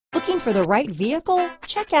Looking for the right vehicle?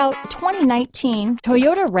 Check out 2019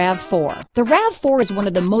 Toyota RAV4. The RAV4 is one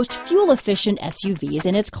of the most fuel-efficient SUVs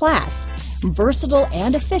in its class. Versatile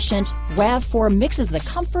and efficient, RAV4 mixes the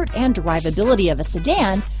comfort and drivability of a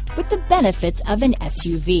sedan with the benefits of an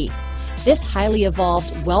SUV. This highly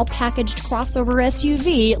evolved, well-packaged crossover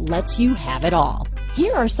SUV lets you have it all.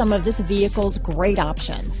 Here are some of this vehicle's great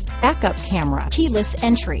options: backup camera, keyless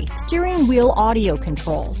entry, steering wheel audio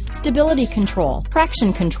controls, stability control,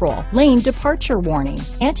 traction control, lane departure warning,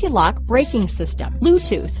 anti-lock braking system,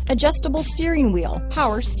 Bluetooth, adjustable steering wheel,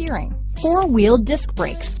 power steering, four-wheel disc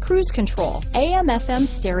brakes, cruise control, AM/FM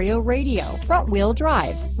stereo radio, front-wheel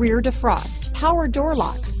drive, rear defrost, power door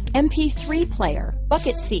locks, MP3 player,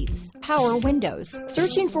 bucket seats, power windows.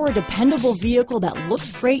 Searching for a dependable vehicle that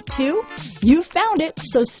looks great too? You found it,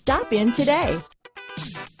 so stop in today.